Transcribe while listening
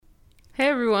Hey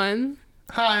everyone,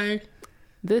 Hi.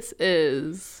 this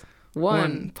is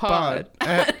One Pod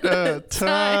at a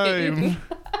time.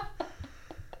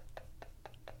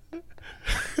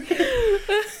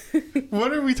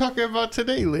 What are we talking about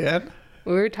today, Leanne?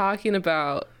 We're talking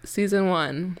about Season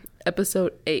 1,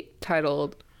 Episode 8,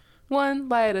 titled One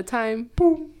Lie at a Time.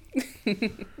 Boom.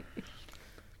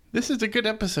 This is a good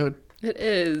episode. It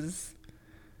is.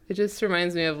 It just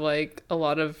reminds me of like a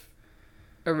lot of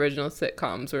original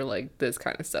sitcoms where like this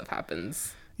kind of stuff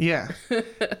happens. Yeah.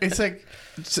 It's like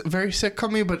very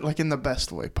sitcom-y, but like in the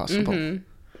best way possible.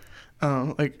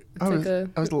 Mm-hmm.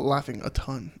 I was laughing a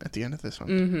ton at the end of this one.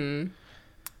 Mm-hmm.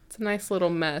 It's a nice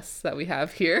little mess that we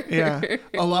have here. Yeah.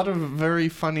 A lot of very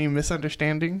funny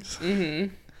misunderstandings.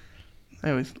 Mm-hmm.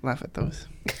 I always laugh at those.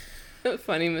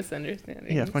 Funny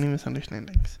misunderstandings. Yeah, funny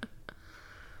misunderstandings.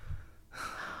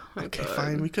 Oh Okay, God.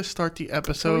 fine. We could start the Can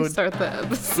episode. we start the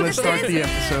episode? Let's start the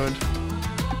episode.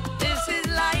 This is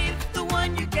life, the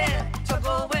one you get to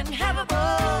go and have a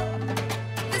ball.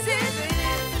 This is it.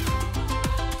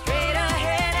 Straight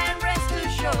ahead and rest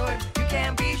assured, you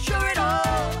can be sure at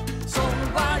all. So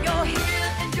while you're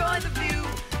here, enjoy the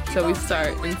view. So we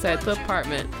start inside the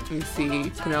apartment. We see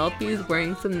Penelope's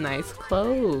wearing some nice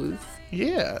clothes.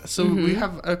 Yeah, so we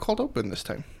have a cold open this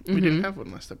time. We didn't have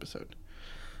one last episode.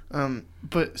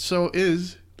 But so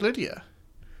is Lydia.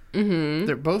 Mm-hmm.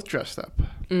 They're both dressed up.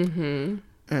 Mm-hmm.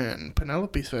 And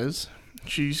Penelope says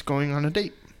she's going on a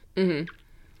date. Mm-hmm.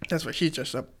 That's why she's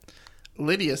dressed up.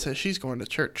 Lydia says she's going to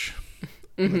church.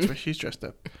 And that's why she's dressed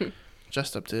up.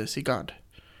 Dressed up to see God.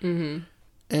 Mm-hmm.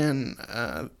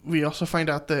 And we also find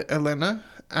out that Elena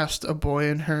asked a boy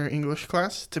in her English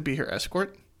class to be her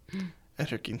escort at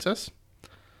her quinceas.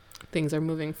 Things are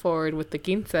moving forward with the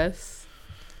quinces.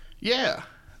 Yeah,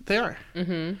 they are.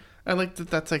 Mm-hmm. I like that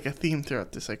that's like a theme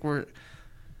throughout this. Like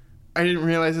I didn't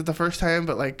realize it the first time,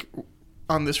 but like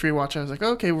on this rewatch, I was like,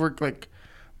 okay, we're like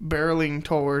barreling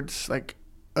towards like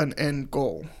an end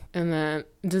goal. And then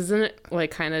doesn't it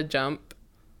like kind of jump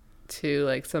to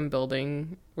like some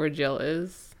building where Jill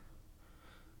is?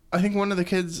 I think one of the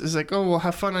kids is like, oh, well,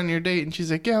 have fun on your date. And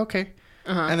she's like, yeah, okay.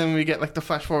 Uh-huh. And then we get like the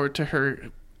flash forward to her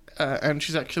and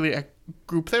she's actually at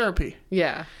group therapy.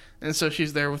 Yeah. And so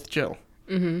she's there with Jill.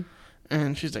 Mm-hmm.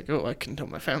 And she's like, oh, I can tell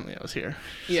my family I was here.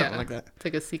 Yeah. Something like that. It's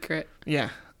like a secret. Yeah.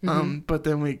 But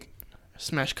then we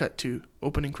smash cut to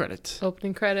opening credits.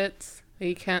 Opening credits.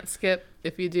 You can't skip.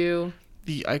 If you do,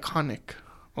 The iconic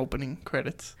opening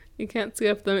credits. you can't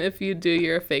skip them. If you do,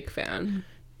 you're a fake fan.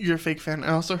 You're a fake fan.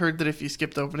 I also heard that if you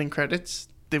skip the opening credits,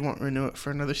 they won't renew it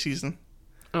for another season.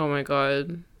 Oh my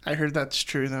God. I heard that's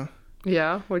true, though.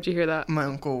 Yeah? Where'd you hear that? My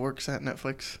uncle works at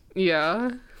Netflix. Yeah.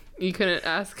 You couldn't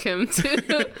ask him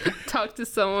to talk to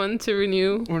someone to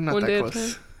renew We're not one that day at a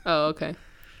close. time? Oh, okay.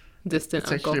 Distant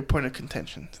It's uncle. actually a point of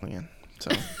contention, Leanne.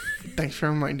 So, thanks for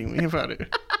reminding me about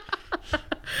it.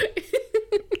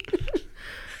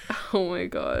 Oh my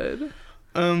God.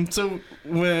 So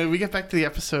when we get back to the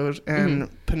episode, and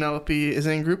Penelope is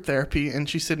in group therapy, and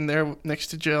she's sitting there next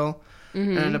to Jill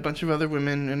and a bunch of other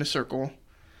women in a circle.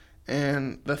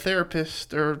 And the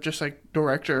therapist, or just like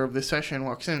director of the session,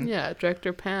 walks in. Yeah,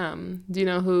 Director Pam. Do you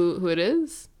know who it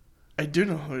is? I do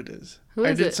know who it is. Who I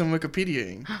is did it? some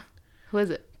Wikipediaing. Who is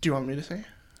it? Do you want me to say?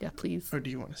 Yeah, please. Or do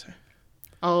you want to say?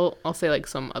 I'll say like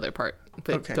some other part.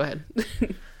 But Okay. go ahead.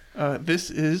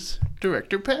 This is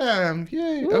Director Pam.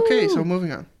 Yay. Okay, so Woo.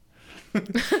 moving on.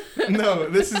 No,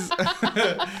 this is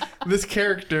this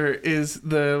character is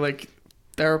the like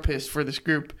therapist for this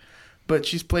group, but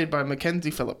she's played by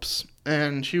Mackenzie Phillips,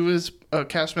 and she was a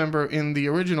cast member in the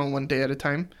original One Day at a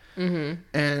Time.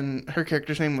 And her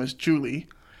character's name was Julie,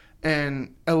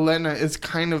 and Elena is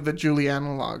kind of the Julie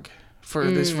analog for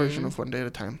this version of One Day at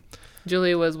a Time.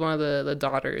 Julie was one of the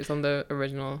daughters on the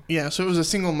original. Yeah, so it was a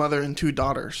single mother and two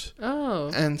daughters. Oh.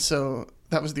 And so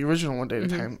that was the original One Day at a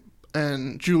Time.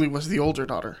 And Julie was the older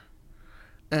daughter.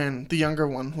 And the younger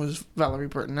one was Valerie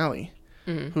Bertinelli,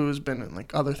 who's been in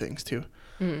like other things too.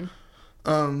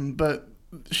 But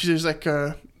she's like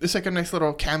it's like a nice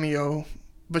little cameo,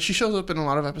 but she shows up in a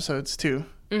lot of episodes too.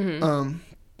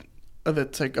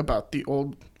 That's like about the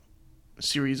old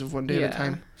series of One Day at a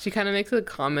Time. She kind of makes a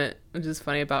comment, which is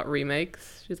funny, about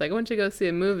remakes. She's like, "Why don't you go see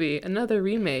a movie? Another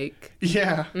remake."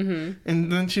 Yeah. And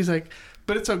then she's like,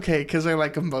 but it's okay because I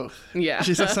like them both. Yeah.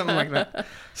 She says something like that.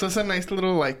 So it's a nice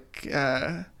little like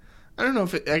I don't know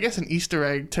if I guess an Easter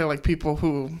egg to like people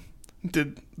who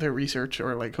did their research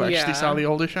or like who actually saw the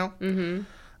older show.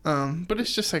 But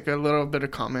it's just like a little bit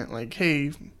of comment like,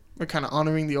 hey, we're kind of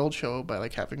honoring the old show by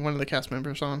like having one of the cast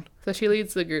members on. So she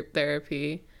leads the group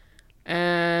therapy,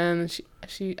 and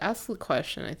she asks the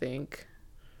question, I think.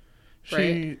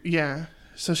 right? Yeah.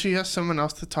 So she has someone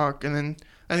else to talk, and then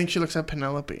I think she looks at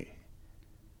Penelope.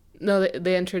 No,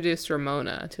 they introduced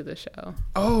Ramona to the show.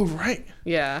 Oh, right.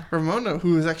 Yeah. Ramona,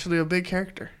 who is actually a big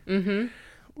character. Mm-hmm.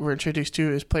 We're introduced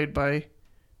to is played by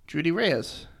Judy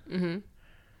Reyes. Mm-hmm.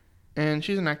 And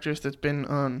she's an actress that's been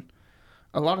on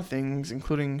a lot of things,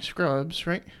 including Scrubs,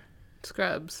 right?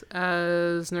 Scrubs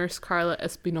as Nurse Carla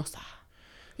Espinosa.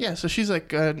 Yeah, so she's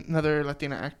like another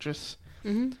Latina actress.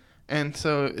 Mm-hmm. And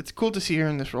so it's cool to see her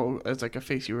in this role as like a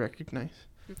face you recognize.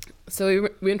 So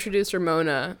we introduced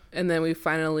Ramona, and then we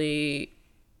finally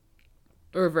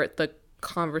revert the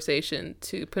conversation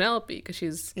to Penelope because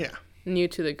she's Yeah. new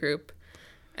to the group,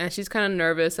 and she's kind of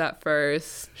nervous at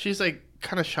first. She's like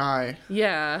kind of shy.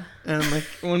 Yeah, And like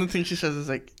one of the things she says is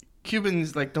like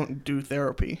Cubans like don't do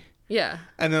therapy. yeah,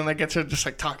 And then like gets her just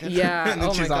like talking. yeah. and then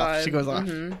Oh she's my off. god. She goes off.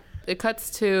 Mhm. It cuts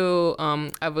to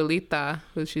Abuelita,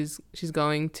 who she's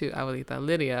going to Abuelita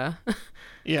Lydia,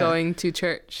 Yeah. going to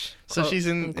church. So quote, she's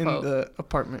in unquote. the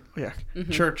apartment. Yeah.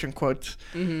 Mhm. Church in quotes.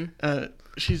 Mhm.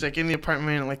 She's like in the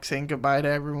apartment like saying goodbye to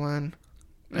everyone.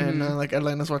 And like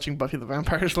Elena's watching Buffy the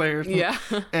Vampire Slayer. Yeah.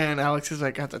 And Alex is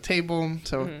like at the table.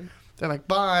 So they're like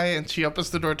bye. And she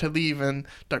opens the door to leave. And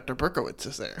Dr. Berkowitz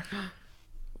is there.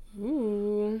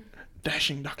 Ooh.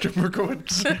 Dashing Dr.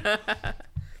 Berkowitz.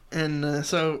 And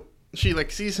so she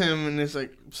like sees him and is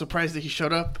like surprised that he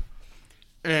showed up.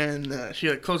 And she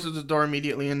like closes the door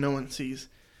immediately and no one sees.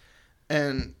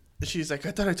 And she's like,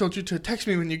 I thought I told you to text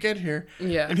me when you get here.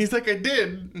 Yeah. And he's like, I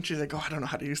did. And she's like, oh, I don't know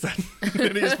how to use that.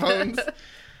 And he use phones.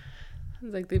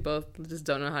 It's like they both just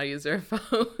don't know how to use their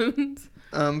phones.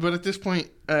 But at this point,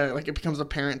 like it becomes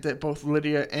apparent that both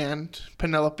Lydia and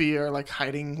Penelope are like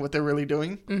hiding what they're really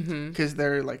doing. Because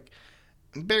they're like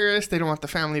embarrassed. They don't want the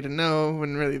family to know.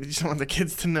 And really, they just don't want the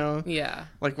kids to know. Yeah.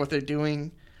 Like what they're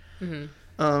doing.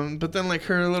 But then like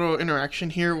her little interaction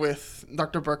here with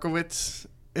Dr. Berkowitz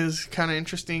is kind of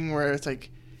interesting, where it's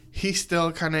like he's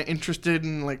still kind of interested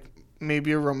in like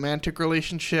maybe a romantic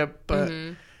relationship, but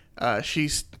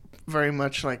she's very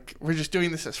much like, we're just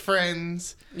doing this as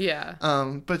friends. Yeah.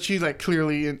 But she like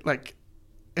clearly like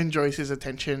enjoys his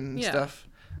attention and stuff.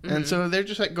 And so they're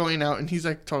just like going out, and he's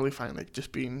like totally fine, like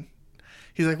just being,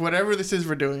 he's like, whatever this is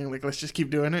we're doing, like let's just keep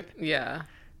doing it. Yeah.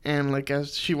 And like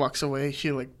as she walks away,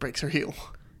 she like breaks her heel.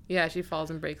 Yeah, she falls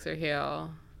and breaks her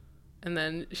heel. And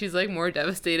then she's like more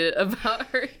devastated about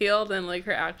her heel than like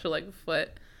her actual like foot,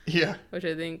 Yeah. which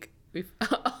I think we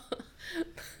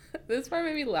this part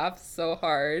made me laugh so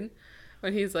hard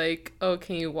when he's like, "Oh,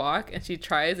 can you walk?" And she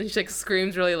tries and she like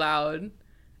screams really loud. And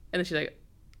then she's like,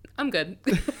 "I'm good."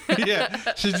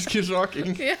 Yeah, she just keeps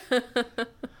walking. Yeah.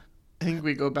 I think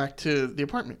we go back to the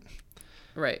apartment.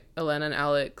 Right. Elena and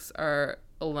Alex are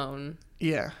alone.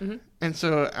 Yeah. And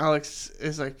so Alex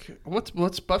is like,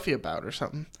 what's Buffy about or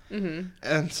something?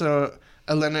 And so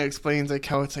Elena explains like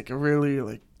how it's like a really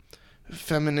like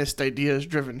feminist ideas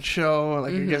driven show,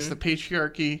 like against the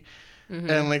patriarchy.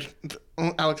 And like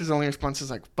Alex's only response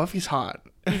is like, Buffy's hot.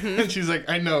 And she's like,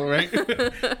 I know, right?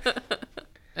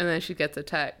 And then she gets a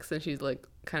text and she's like,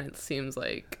 kind of seems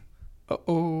like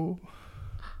Uh-oh.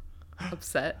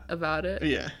 upset about it.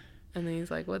 Yeah. And then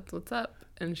he's like, what's up?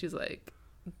 And she's like,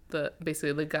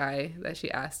 basically the guy that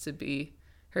she asked to be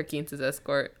her Quince's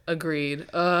escort agreed.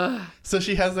 Ugh. So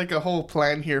she has like a whole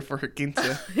plan here for her quince.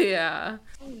 Yeah.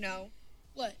 Oh no.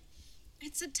 What?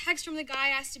 It's a text from the guy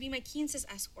asked to be my Quince's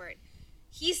escort.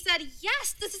 He said,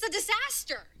 yes, this is a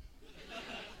disaster.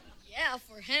 Yeah,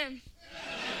 for him.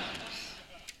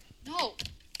 No,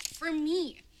 for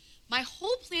me. My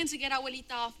whole plan to get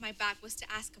Abuelita off my back was to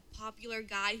ask a popular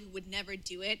guy who would never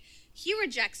do it. He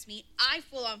rejects me. I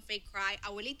full on fake cry.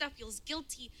 Abuelita feels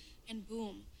guilty. And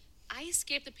boom. I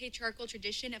escaped the patriarchal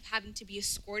tradition of having to be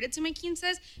escorted to my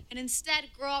quinces and instead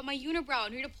grow out my unibrow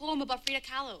and read a poem about Frida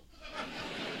Kahlo.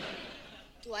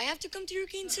 Do I have to come to your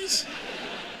quinces?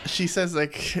 She says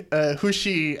like who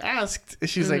she asked.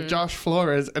 She's like Josh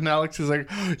Flores, and Alex is like,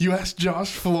 you asked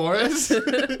Josh Flores?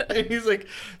 And he's like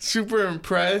super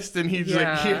impressed, and he's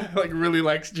like really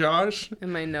likes Josh.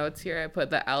 In my notes here, I put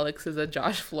that Alex is a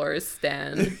Josh Flores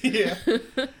stan. Yeah.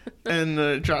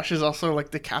 And Josh is also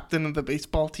like the captain of the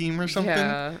baseball team or something.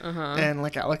 Yeah. And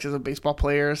like Alex is a baseball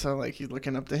player, so like he's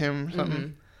looking up to him or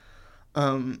something.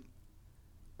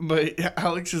 But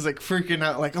Alex is like freaking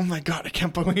out, like, oh my god, I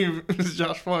can't believe it's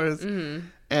Josh Flores.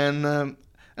 And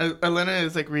Elena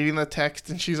is like reading the text,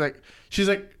 and she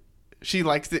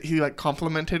likes that he like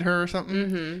complimented her or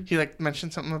something. He like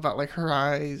mentioned something about like her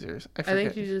eyes, or I forget. I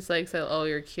think she just like said, "Oh,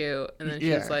 you're cute," and then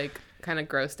she's like kind of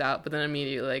grossed out, but then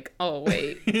immediately like, "Oh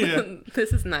wait, Yeah.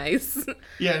 this is nice."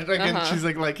 Yeah, like and she's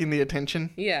like liking the attention.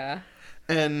 Yeah.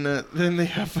 And then they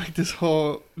have like this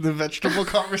whole the vegetable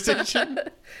conversation.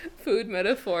 Food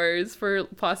metaphors for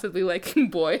possibly liking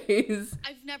boys.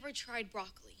 I've never tried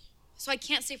broccoli, so I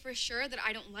can't say for sure that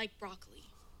I don't like broccoli.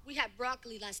 We had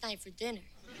broccoli last night for dinner.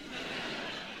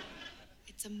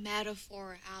 It's a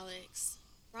metaphor, Alex.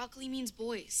 Broccoli means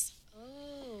boys.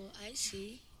 Oh, I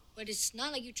see. But it's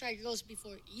not like you tried girls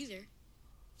before either.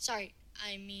 Sorry,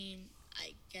 I mean,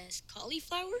 I guess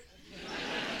cauliflower?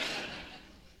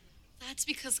 That's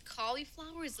because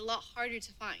cauliflower is a lot harder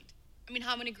to find. I mean,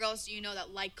 how many girls do you know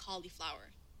that like cauliflower?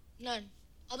 None.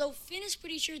 Although Finn is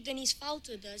pretty sure Denise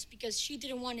Falto does because she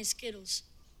didn't want his Skittles.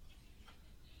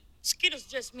 Skittles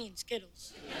just mean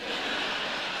Skittles.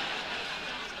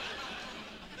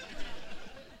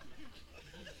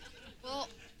 Well,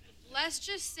 let's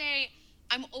just say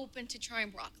I'm open to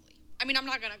trying broccoli. I mean, I'm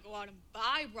not gonna go out and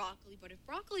buy broccoli, but if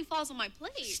broccoli falls on my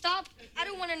plate... Stop. I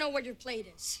don't want to know what your plate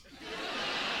is.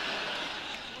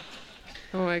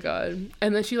 Oh my god.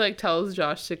 And then she like tells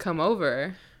Josh to come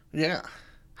over. Yeah.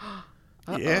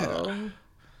 Uh-oh. Yeah.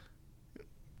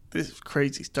 This is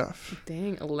crazy stuff.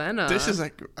 Dang, Elena. This is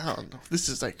like, I don't know. This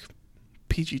is like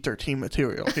PG-13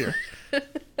 material here.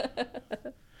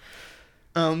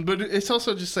 But it's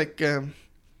also just like,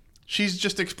 she's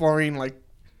just exploring like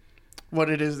what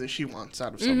it is that she wants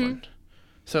out of someone.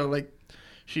 So like,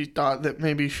 she thought that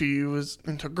maybe she was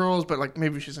into girls, but like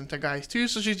maybe she's into guys too.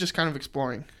 So she's just kind of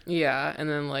exploring. Yeah, and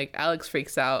then like Alex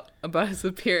freaks out about his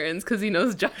appearance because he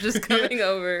knows Josh is coming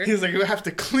over. He's like, I have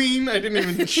to clean. I didn't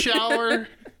even shower.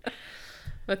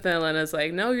 But then Elena's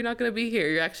like, no, you're not going to be here.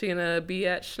 You're actually going to be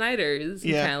at Schneider's.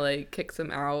 Yeah. He kind of like kicks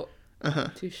him out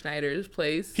to Schneider's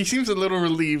place. He seems a little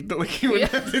relieved that like he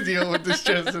wouldn't have to deal with the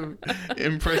stress of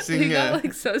impressing. He got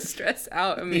like so stressed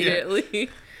out immediately. Yeah.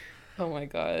 Oh my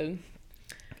god.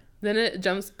 Then it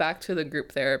jumps back to the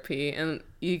group therapy, and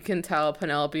you can tell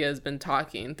Penelope has been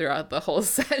talking throughout the whole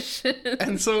session.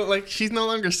 And so like she's no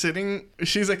longer sitting;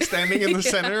 she's like standing in the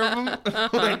center of them,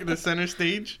 like the center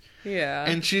stage. Yeah.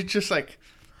 And she's just like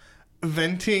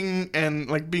venting and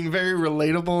like being very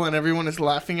relatable, and everyone is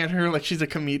laughing at her like she's a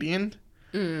comedian.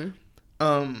 And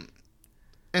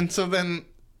so then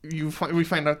we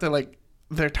find out that like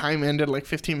their time ended like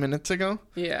 15 minutes ago.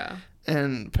 Yeah.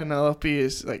 And Penelope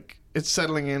is like, it's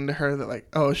settling into her that like,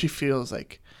 oh, she feels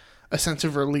like a sense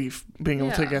of relief being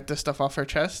able to get this stuff off her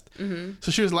chest.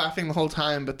 So she was laughing the whole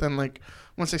time, but then like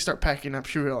once they start packing up,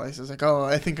 she realizes like, oh,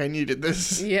 I think I needed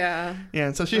this. Yeah. Yeah,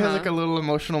 and so she has like a little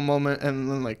emotional moment,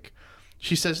 and then like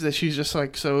she says that she's just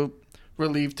like so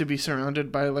relieved to be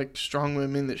surrounded by like strong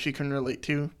women that she can relate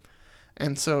to.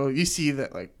 And so you see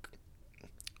that like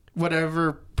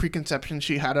whatever preconception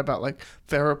she had about like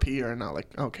therapy or not, like,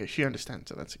 okay, she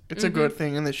understands it. It's a good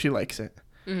thing, and that she likes it.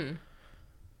 And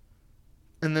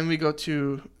then we go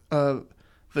to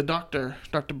the doctor,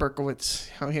 Dr. Berkowitz,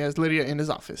 how he has Lydia in his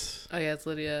office. Oh yeah, it's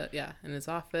Lydia. Yeah, in his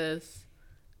office.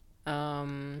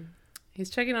 He's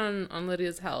checking on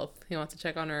Lydia's health. He wants to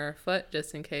check on her foot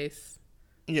just in case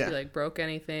she like broke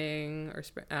anything or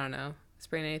I don't know,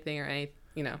 sprained anything or any,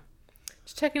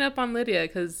 just checking up on Lydia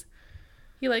because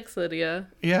he likes Lydia.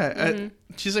 Yeah,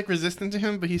 she's like resistant to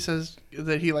him, but he says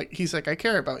that he's like, I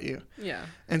care about you. Yeah.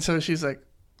 And so she's like,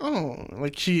 oh,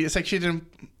 like it's like she didn't.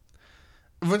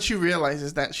 Once she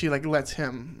realizes that, she like lets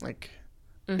him like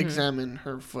examine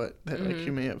her foot that like she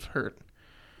may have hurt.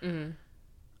 So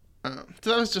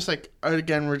that was just like,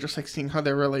 again, we're just like seeing how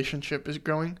their relationship is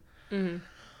growing.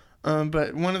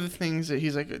 But one of the things that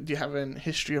he's like, do you have a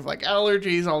history of like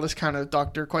allergies, all this kind of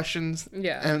doctor questions?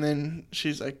 Yeah. And then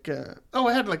she's like, oh,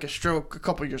 I had like a stroke a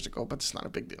couple years ago, but it's not a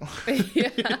big deal.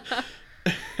 Yeah.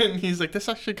 And he's like, that's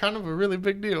actually kind of a really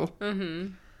big deal.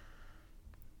 And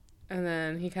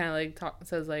then he kind of like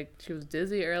says like she was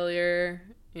dizzy earlier.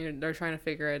 They're trying to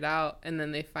figure it out, and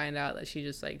then they find out that she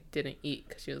just like didn't eat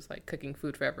because she was like cooking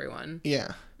food for everyone.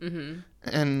 Yeah.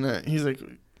 And he's like,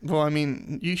 well, I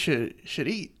mean, you should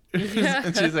eat.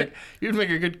 And she's like, you'd make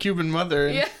a good Cuban mother.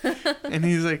 And, and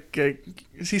he's like,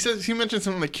 he mentioned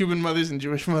something like Cuban mothers and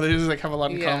Jewish mothers like have a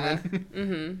lot in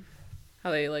common.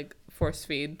 How they like force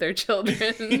feed their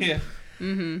children. Yeah.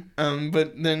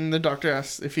 But then the doctor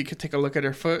asks if he could take a look at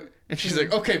her foot, and she's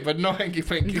like, okay, but no hanky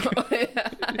panky.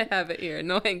 I have it here,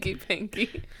 no hanky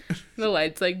panky. The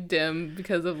light's like dim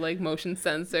because of like motion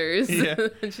sensors. Yeah.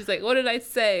 And she's like, what did I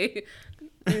say?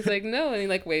 And he's like, no, and he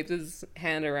like waves his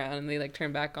hand around, and they like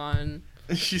turn back on.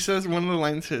 She says, one of the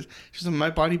lines says, she says, my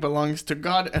body belongs to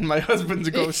God and my husband's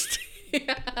ghost.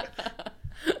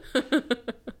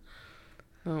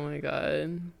 Oh my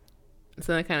god.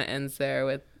 So that kind of ends there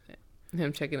with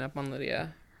him checking up on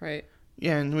Lydia, right?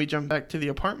 Yeah, and we jump back to the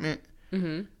apartment,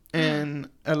 and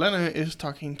Elena is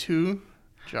talking to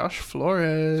Josh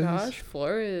Flores. Josh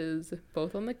Flores,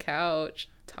 both on the couch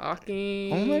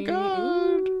talking. Oh my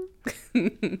god.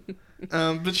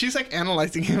 But she's like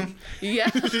analyzing him. Yeah.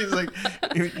 She's like,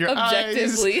 your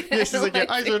Objectively eyes. Yeah, she's like,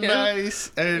 your eyes are analyzing him.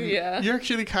 nice, and Yeah. you're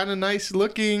actually kind of nice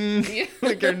looking. Yeah.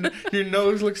 Like your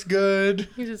nose looks good.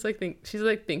 He's just like she's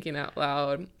like thinking out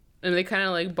loud, and they kind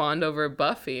of like bond over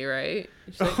Buffy, right?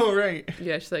 She's like, Oh right.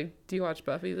 yeah, she's like, do you watch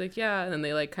Buffy? He's like, yeah, and then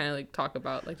they like kind of like talk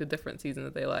about like the different seasons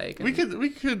that they like. We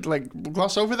and- could like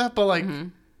gloss over that, but like,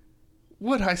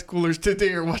 what high schoolers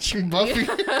today are watching Buffy?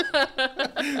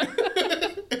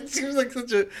 It seems like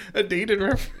such a dated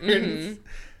reference.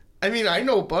 I mean, I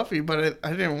know Buffy, but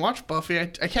I didn't watch Buffy. I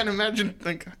can't imagine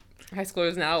like. high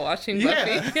schoolers now watching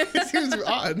Yeah, Buffy. it seems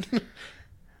odd.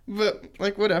 But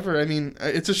like whatever. I mean,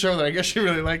 it's a show that I guess she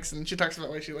really likes, and she talks about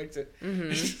why she likes it.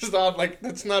 It's just odd. Like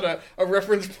that's not a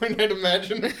reference point I'd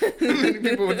imagine many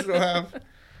people would still have.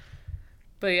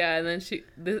 But yeah, and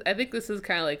then I think this is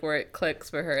kind of like where it clicks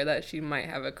for her that she might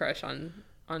have a crush on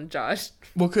Josh.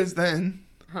 Well, because then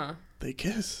Huh? they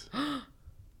kiss.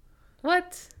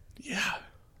 What? Yeah,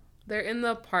 They're in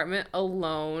the apartment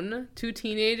alone, 2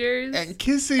 teenagers, and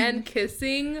kissing. and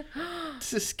kissing.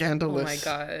 This is Oh scandalous. my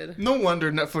god. No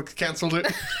wonder Netflix canceled it.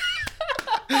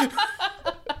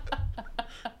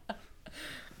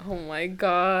 Oh my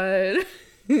god.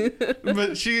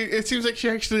 But it seems like she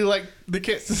actually liked the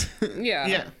kiss. Yeah.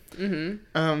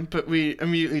 Yeah. But we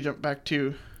immediately jump back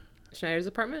to Schneider's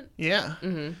apartment? yeah.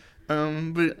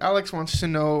 But Alex wants to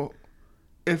know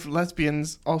if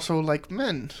lesbians also like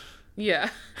men. Yeah.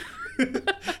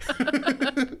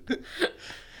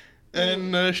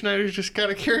 And Schneider's just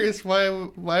kind of curious,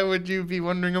 why would you be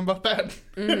wondering about that?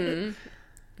 And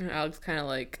Alex kind of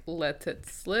like lets it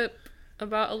slip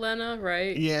about Elena,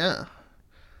 right? Yeah.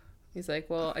 He's like,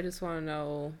 well, I just want to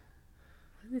know.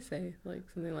 What did he say? Like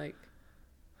something like,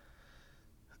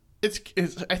 It's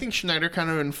I think Schneider kind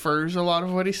of infers a lot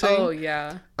of what he's saying. oh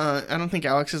yeah, I don't think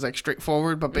Alex is like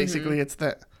straightforward, but basically it's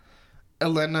that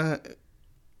Elena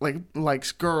like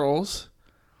likes girls,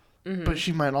 but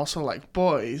she might also like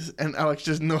boys, and Alex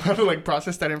doesn't know how to like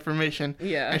process that information.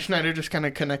 Yeah. And Schneider just kind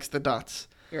of connects the dots.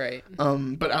 right.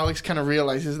 But Alex kind of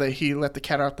realizes that he let the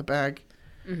cat out the bag,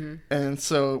 and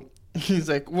so he's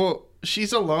like, "Well,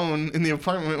 she's alone in the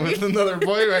apartment with another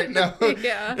boy right now."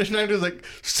 Yeah. And Schneider's like,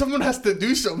 "Someone has to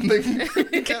do something.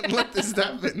 We can't let this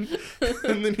happen."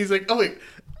 And then he's like, "Oh wait,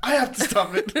 I have to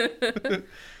stop it."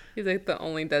 He's like the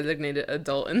only designated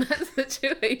adult in that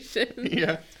situation.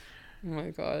 Yeah. Oh my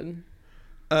god.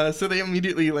 So they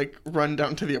immediately like run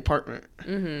down to the apartment.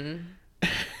 And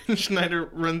Schneider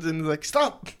runs in and is like,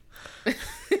 "Stop!"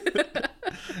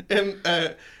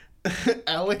 And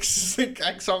Alex like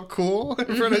acts all cool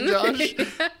in front of Josh.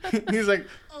 He's like,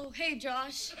 Oh, hey,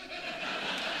 Josh.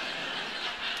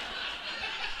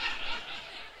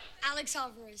 Alex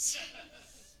Alvarez.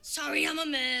 Sorry, I'm a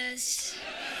mess.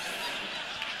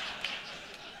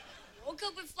 Woke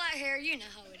up with flat hair, you know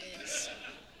how it is.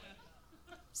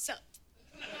 Sup?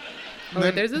 Oh,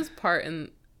 wait, there's this part in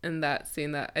that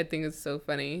scene that I think is so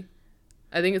funny.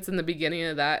 I think it's in the beginning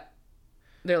of that.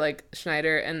 They're like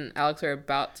Schneider and Alex are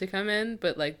about to come in,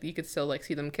 but like you could still like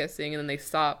see them kissing, and then they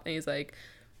stop, and he's like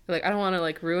I don't want to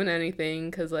like ruin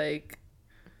anything because like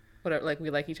whatever, like we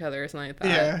like each other or something like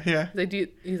that. "Yeah, yeah."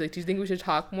 He's like, do you think we should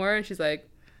talk more? And she's like,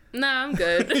 nah, I'm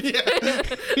good.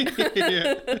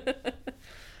 Yeah.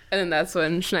 And then that's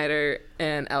when Schneider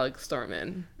and Alex storm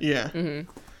in. Yeah.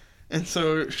 And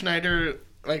so Schneider,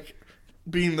 like,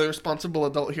 being the responsible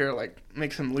adult here, like,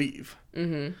 makes him leave.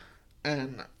 And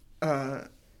at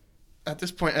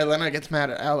this point, Elena gets mad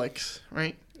at Alex,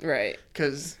 right? Right.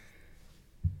 Because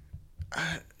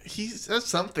he says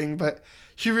something, but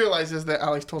she realizes that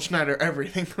Alex told Schneider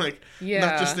everything. Like, Yeah.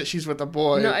 not just that she's with a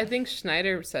boy. No, I think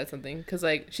Schneider said something because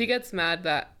like she gets mad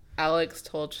that Alex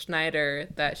told Schneider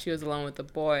that she was alone with the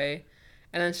boy,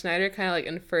 and then Schneider kind of like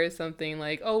infers something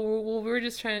like, "Oh, well, we were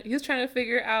just trying." He was trying to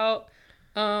figure out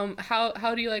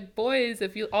how do you like boys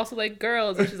if you also like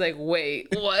girls, and she's like, "Wait,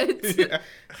 what?" Yeah.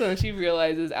 So then she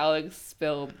realizes Alex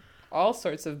spilled all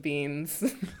sorts of beans,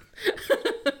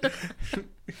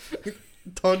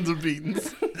 Tons of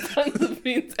beans. tons of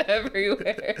beans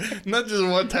everywhere. Not just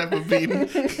one type of bean.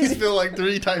 He spilled like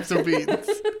 3 types of beans.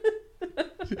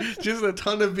 Just a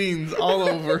ton of beans all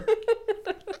over.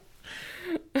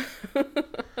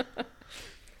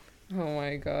 Oh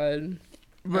my god.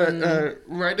 But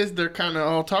right as they're kind of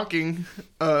all talking,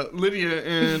 Lydia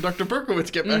and Dr.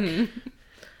 Berkowitz get back.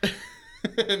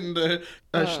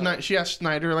 And she asks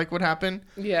Schneider, like, what happened?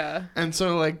 Yeah. And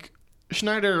so, like,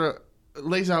 Schneider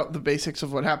lays out the basics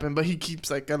of what happened, but he keeps,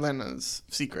 like, Elena's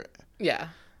secret. Yeah.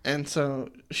 And so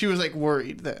she was like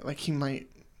worried that like he might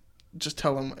just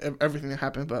tell him everything that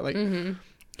happened, but like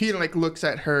he like looks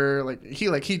at her like he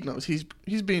knows he's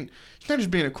not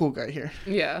just being a cool guy here.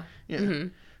 Yeah. Yeah.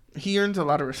 He earns a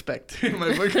lot of respect in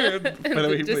my book. By the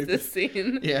way he Just plays this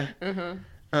scene. Yeah.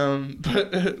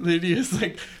 But Lydia's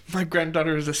like, my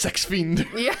granddaughter is a sex fiend.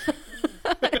 Yeah.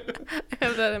 I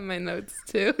have that in my notes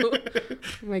too.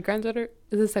 My granddaughter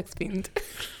is a sex fiend.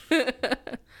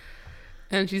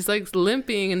 And she's like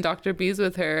limping and Dr. B's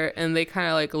with her and they kind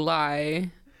of like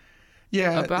lie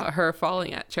Yeah. about her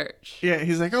falling at church. Yeah,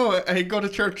 he's like, oh, I go to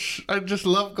church. I just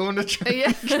love going to church.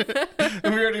 Yeah.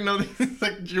 And we already know that he's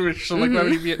like Jewish, so like why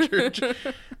would he be at church?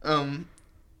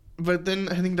 But then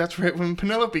I think that's right when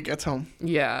Penelope gets home.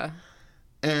 Yeah.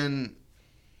 And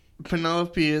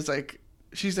Penelope is like,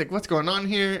 she's like, what's going on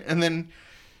here? And then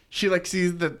she like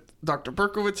sees that Dr.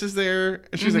 Berkowitz is there.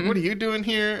 And she's like, what are you doing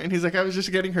here? And he's like, I was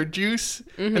just getting her juice.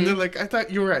 And they're like, I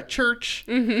thought you were at church.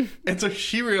 And so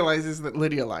she realizes that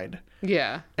Lydia lied.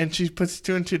 Yeah. And she puts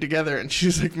two and two together and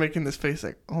she's like making this face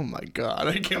like, oh my God,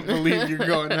 I can't believe you're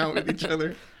going out with each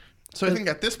other. So I think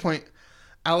at this point,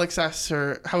 Alex asks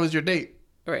her, how was your date?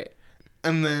 Right.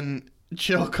 And then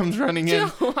Jill comes running in.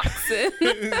 Jill walks in.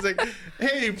 He's like,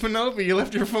 hey, Penelope, you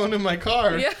left your phone in my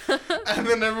car. Yeah. And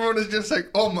then everyone is just like,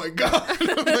 oh my God.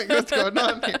 I'm like, what's going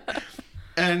on here?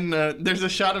 And there's a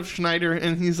shot of Schneider,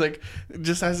 and he's like,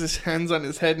 just has his hands on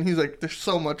his head, and he's like, there's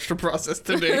so much to process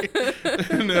today.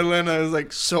 And Elena is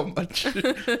like, so much.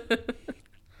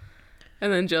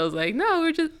 And then Jill's like, no,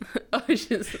 we're just,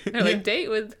 they're like, date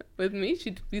with me?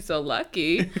 She'd be so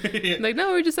lucky. Yeah. Like, no,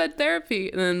 we're just at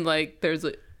therapy. And then, like, there's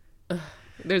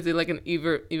like an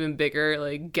even bigger,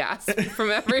 like, gasp from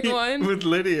everyone. With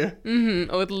Lydia.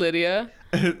 With Lydia.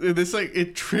 This, like,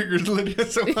 it triggers Lydia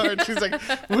so hard. She's like,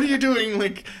 what are you doing?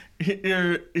 Like,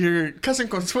 your cousin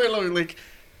Consuelo, like,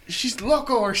 she's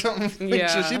loco or something. Like,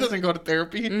 so Yeah. she doesn't go to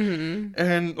therapy.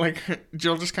 And, like,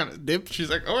 Jill just kind of dipped. She's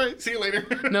like, all right, see you later.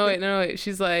 No, wait.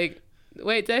 She's like,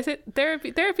 wait, did I say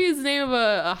therapy? Therapy is the name of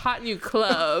a hot new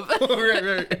club. Oh,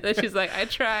 right. And then she's like, I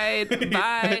tried.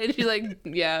 Bye. And she's like,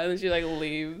 yeah. And then she, like,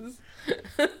 leaves.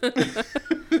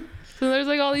 So there's,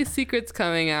 like, all these secrets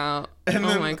coming out. And oh,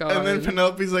 then, my God. And then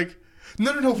Penelope's like,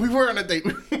 no, we were on a date.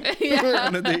 We were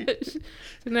on a date.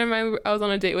 Never mind, I was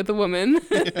on a date with a woman.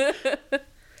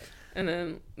 And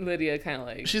then Lydia kind of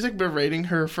like... She's like berating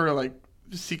her for like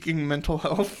seeking mental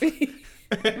health.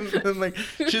 And then like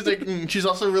she's like she's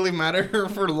also really mad at her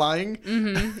for lying.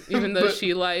 Even though But-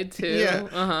 she lied too. Yeah.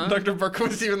 Uh-huh. Dr.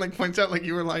 Berkowitz even like points out like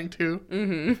you were lying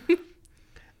too.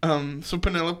 So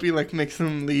Penelope like makes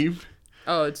them leave.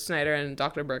 Oh, it's Schneider and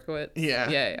Dr. Berkowitz. Yeah.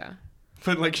 Yeah.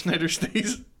 But like Schneider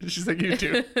stays. She's like, you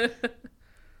too.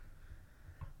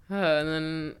 And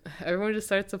then everyone just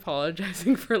starts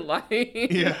apologizing for lying.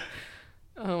 Yeah.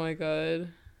 Oh my God.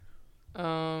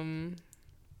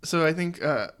 So I think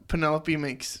Penelope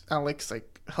makes Alex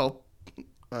like help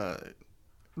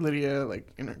Lydia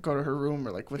like go to her room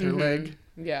or like with her leg,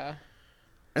 Yeah.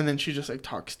 and then she just like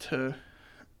talks to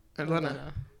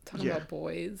Elena. Talking Yeah. about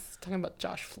boys. Talking about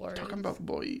Josh Flores. Talking about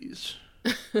boys.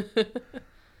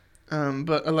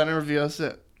 But Elena reveals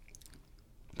that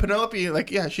Penelope,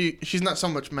 like, yeah, she's not so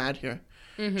much mad here.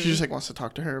 She just like wants to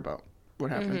talk to her about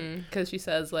what happened. Because she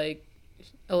says like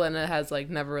Elena has like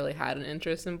never really had an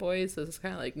interest in boys, so this is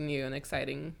kind of like new and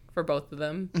exciting for both of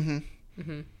them.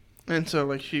 And so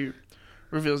like she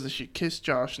reveals that she kissed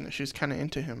Josh and that she's kind of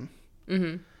into him.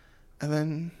 And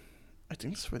then I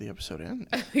think that's where the episode ends.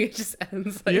 I think it just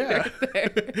ends like Yeah.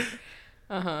 right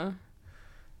there.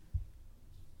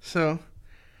 So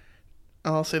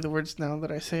I'll say the words now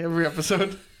that I say every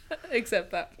episode.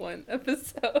 Except that one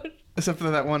episode. Except for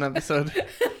that one episode.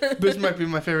 This might be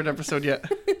my favorite episode yet.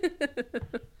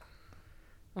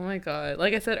 Oh my God.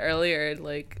 Like I said earlier,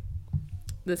 like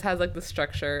this has like the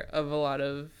structure of a lot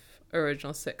of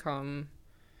original sitcom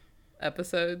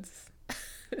episodes.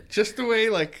 Just the way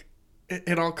like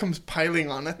it all comes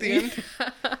piling on at the end.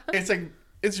 It's like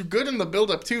it's good in the build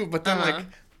up too, but then like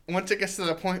once it gets to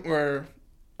the point where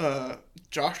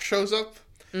Josh shows up,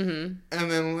 and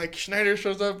then like Schneider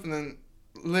shows up, and then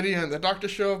Lydia and the doctor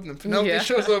show up, and then Penelope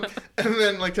shows up, and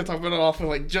then like to top it all off with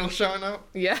like Jill showing up.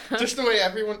 Yeah. Just the way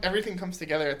everything comes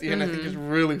together at the end, I think is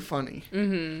really funny.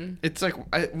 It's like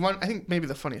I think maybe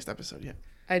the funniest episode yet.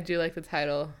 I do like the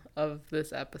title of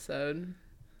this episode.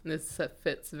 This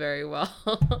fits very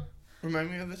well.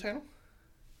 Remind me of the title.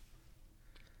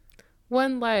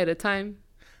 One lie at a time.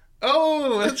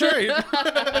 Oh, that's right.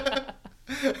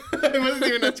 I wasn't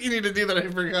even asking you to do that. I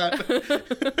forgot.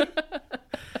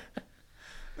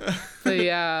 So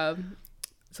yeah.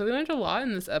 So we learned a lot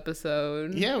in this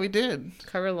episode. Yeah, we did.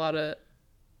 Covered a lot of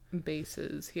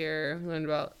bases here. We learned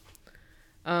about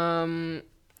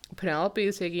Penelope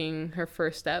is taking her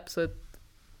first steps with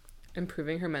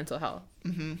improving her mental health,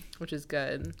 which is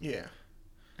good. Yeah.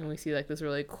 And we see like this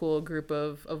really cool group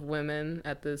of women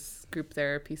at this group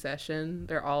therapy session.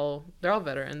 They're all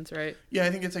veterans, right? Yeah,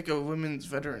 I think it's like a women's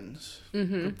veterans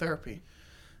group therapy.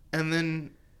 And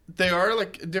then they are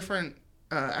like different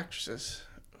actresses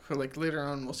who like later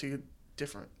on we'll see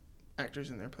different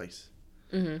actors in their place.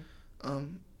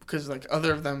 Because like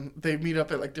other of them, they meet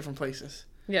up at like different places.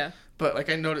 Yeah. But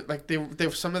like I noticed like they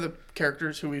some of the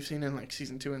characters who we've seen in like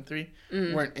season 2 and 3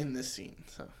 weren't in this scene.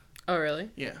 So. Oh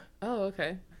really? Yeah. Oh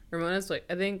okay.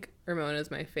 I think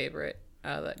Ramona's my favorite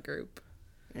out of that group.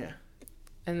 Yeah.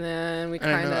 And then we I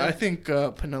don't kind know. of... I think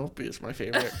Penelope is my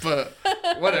favorite, but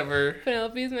whatever.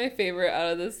 Penelope's my favorite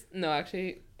out of this... No,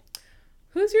 actually...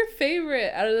 Who's your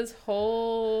favorite out of this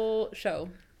whole show?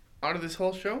 Out of this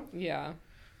whole show? Yeah.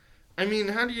 I mean,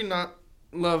 how do you not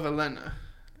love Elena?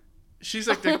 She's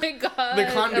like the, oh my god. the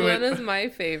conduit. Elena's my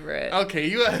favorite. Okay,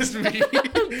 you asked me.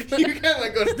 You can't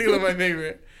like go stealing my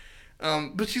favorite.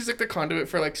 But she's like the conduit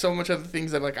for like so much of the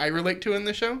things that like I relate to in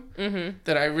the show.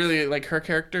 That I really like her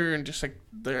character and just like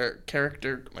their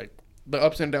character, like the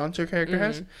ups and downs her character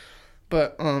has.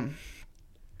 But I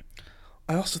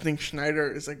also think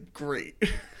Schneider is like great.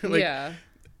 Like, yeah.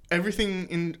 Everything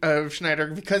in Schneider,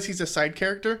 because he's a side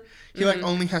character, he like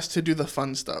only has to do the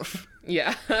fun stuff.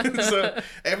 Yeah. So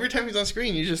every time he's on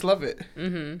screen, you just love it.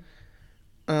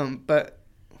 But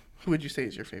who would you say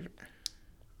is your favorite?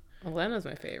 Elena's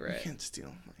my You favorite. can't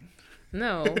steal mine.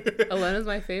 No. Elena's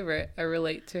my favorite. I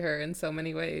relate to her in so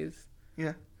many ways.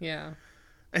 Yeah. Yeah.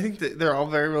 I think that they're all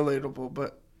very relatable,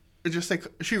 but it's just like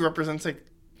she represents like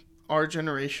our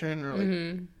generation or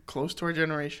like close to our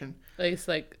generation. At least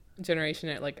like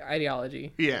generation like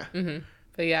ideology. Yeah.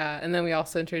 But yeah, and then we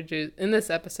also in this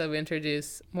episode we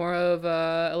introduce more of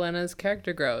Elena's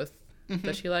character growth.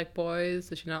 Does she like boys?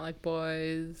 Does she not like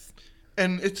boys?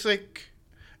 And it's like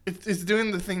it's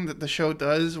doing the thing that the show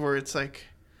does where it's like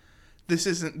this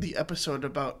isn't the episode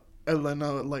about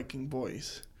Elena liking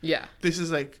boys. Yeah. This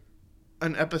is like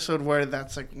an episode where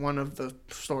that's like one of the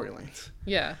storylines.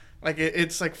 Yeah. Like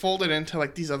it's like folded into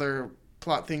like these other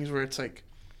plot things where it's like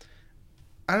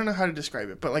I don't know how to describe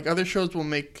it, but like other shows will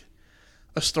make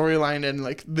a storyline and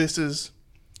like this is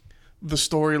the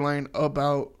storyline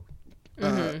about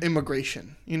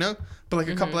immigration, you know? But like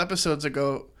a couple episodes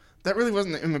ago, that really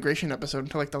wasn't an immigration episode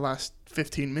until like the last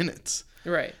 15 minutes.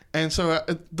 Right. And so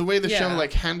the way the show Yeah.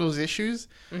 like handles issues,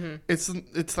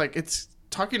 it's like it's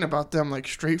talking about them like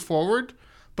straightforward,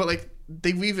 but like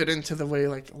they weave it into the way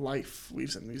like life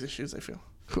weaves in these issues, I feel.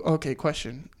 Okay,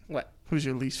 question. What? Who's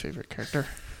your least favorite character?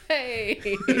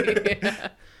 Hey.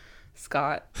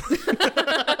 Scott.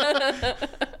 I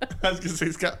was gonna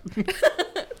say Scott.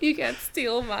 You can't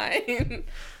steal mine.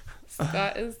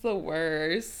 Scott is the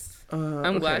worst.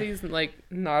 I'm glad he's like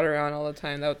not around all the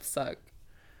time. That would suck.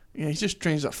 Yeah, he just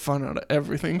drains the fun out of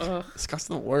everything. Ugh. Scott's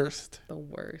the worst. The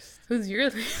worst. Who's your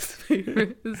least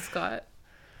favorite? Is Scott?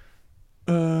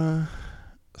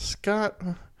 Scott.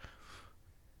 I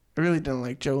really don't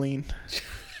like Jolene.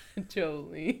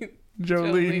 Jolene.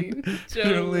 Jolene.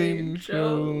 Jolene.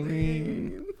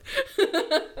 Jolene.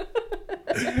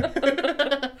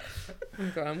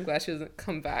 Oh God, I'm glad she doesn't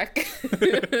come back.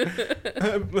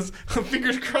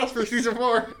 Fingers crossed for season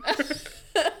 4.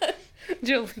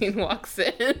 Jolene walks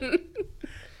in.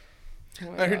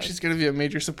 Oh my I heard God. she's gonna be a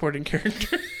major supporting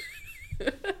character.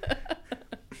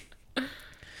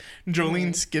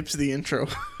 Jolene skips the intro.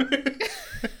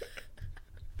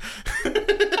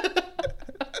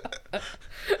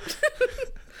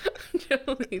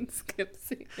 Jolene skips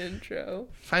the intro.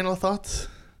 Final thoughts?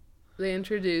 They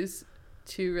introduce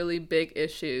 2 really big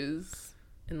issues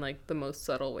in like the most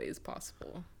subtle ways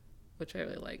possible, which I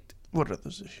really liked. What are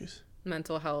those issues?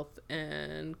 Mental health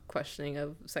and questioning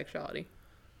of sexuality.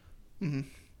 I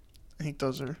think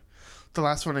those are the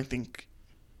last one. I think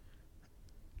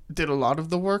did a lot of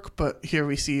the work, but here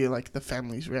we see like the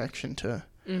family's reaction to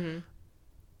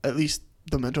at least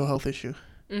the mental health issue.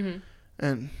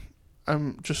 And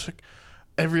I'm just like,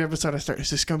 every episode I start, is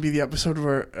this gonna be the episode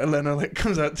where Elena like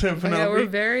comes out to Penelope?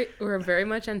 Yeah, we're very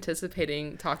much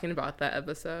anticipating talking about that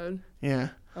episode. Yeah.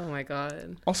 Oh my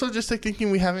God. Also, just like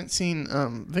thinking we haven't seen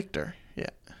Victor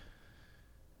yet.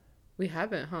 We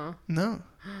haven't, huh? No.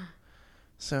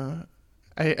 So,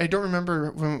 I don't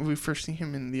remember when we first see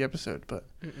him in the episode, but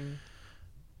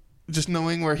just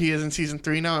knowing where he is in season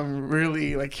 3 now, I'm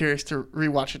really like curious to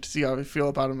rewatch it to see how I feel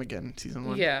about him again in season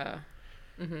 1. Yeah.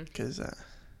 Because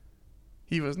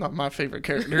he was not my favorite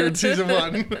character in season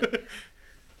 1.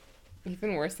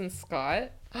 Even worse than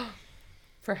Scott.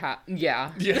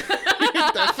 Yeah. Yeah,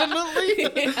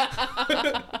 definitely.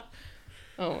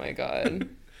 Oh my god.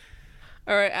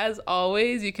 All right, as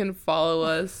always, you can follow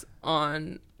us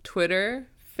on Twitter,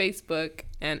 Facebook,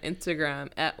 and Instagram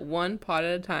at One Pod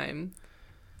at a Time.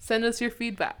 Send us your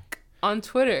feedback on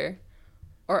Twitter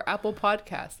or Apple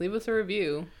Podcasts. Leave us a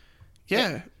review.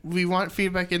 Yeah, we want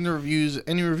feedback in the reviews.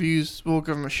 Any reviews, we'll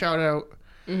give them a shout out.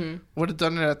 Would have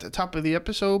done it at the top of the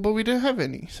episode, but we didn't have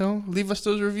any. So leave us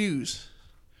those reviews.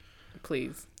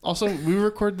 Please. Also, we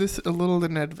record this a little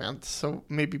in advance, so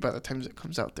maybe by the time it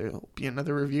comes out, there'll be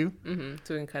another review.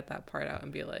 So we can cut that part out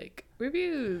and be like,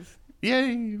 reviews.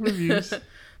 Yay, reviews.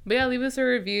 But yeah, leave us a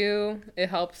review. It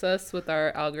helps us with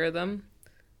our algorithm,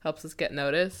 helps us get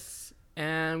noticed,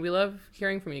 and we love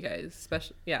hearing from you guys.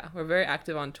 Especially, yeah, we're very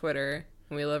active on Twitter,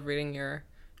 and we love reading your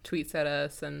tweets at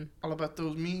us and All about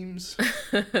those memes.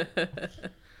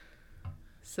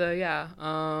 So yeah,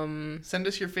 Send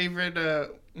us your favorite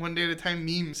One Day at a Time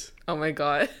memes. oh my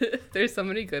god, there's so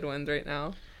many good ones right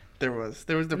now. There was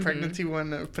the pregnancy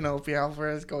one of Penelope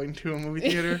Alvarez going to a movie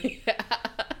theater.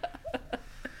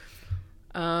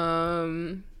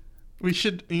 We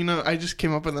should, I just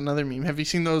came up with another meme. Have you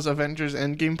seen those Avengers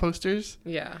Endgame posters?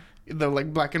 Yeah, The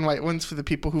like black and white ones for the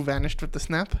people who vanished with the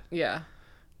snap? yeah.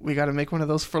 We gotta make one of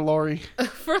those for Laurie.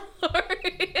 For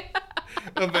Lori.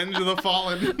 Avenge the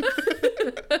Fallen.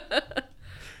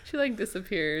 She like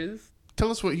disappears.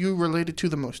 Tell us what you related to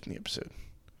the most in the episode.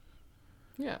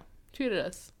 Yeah, tweet at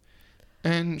us.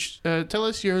 And tell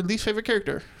us your least favorite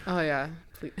character. Oh yeah,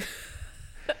 please.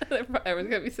 Everyone's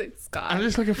gonna be saying Scott. I'm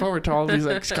just looking forward to all of these.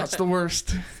 Like, Scott's the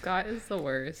worst. Scott is the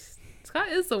worst. Scott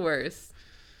is the worst.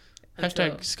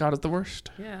 Hashtag Scott is the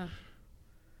worst. Yeah.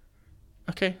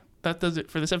 Okay, that does it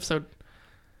for this episode.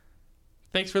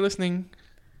 Thanks for listening.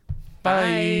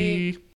 Bye. Bye.